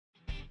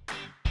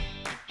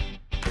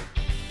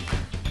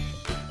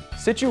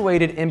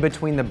Situated in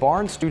between the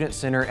Barnes Student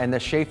Center and the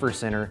Sheaffer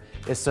Center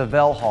is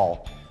Savell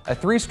Hall, a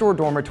 3-story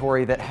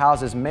dormitory that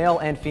houses male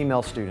and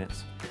female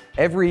students.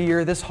 Every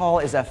year, this hall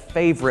is a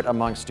favorite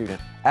among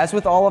students. As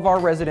with all of our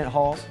resident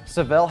halls,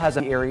 Savell has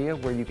an area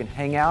where you can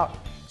hang out,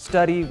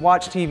 study,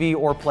 watch TV,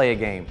 or play a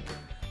game.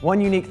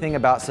 One unique thing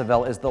about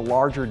Savell is the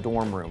larger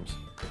dorm rooms.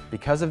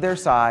 Because of their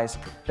size,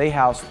 they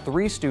house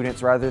 3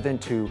 students rather than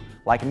 2,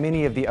 like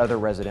many of the other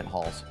resident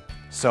halls.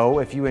 So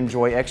if you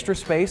enjoy extra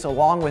space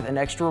along with an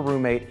extra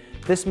roommate,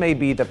 this may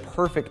be the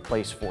perfect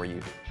place for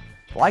you.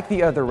 Like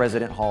the other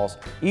resident halls,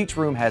 each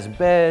room has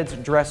beds,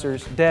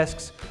 dressers,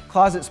 desks,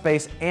 closet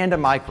space, and a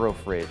micro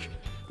fridge.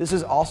 This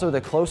is also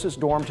the closest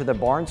dorm to the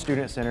Barnes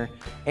Student Center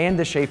and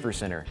the Sheaffer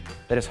Center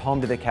that is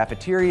home to the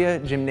cafeteria,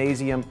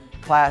 gymnasium,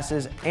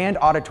 classes, and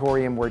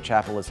auditorium where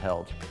chapel is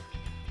held.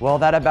 Well,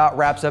 that about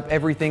wraps up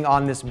everything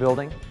on this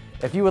building.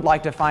 If you would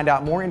like to find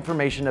out more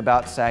information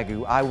about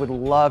SAGU, I would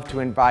love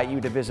to invite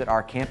you to visit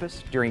our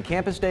campus during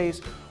campus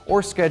days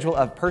or schedule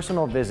a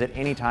personal visit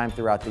anytime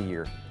throughout the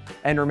year.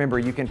 And remember,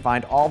 you can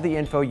find all the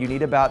info you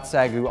need about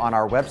SAGU on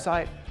our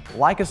website,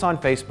 like us on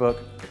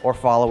Facebook, or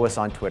follow us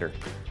on Twitter.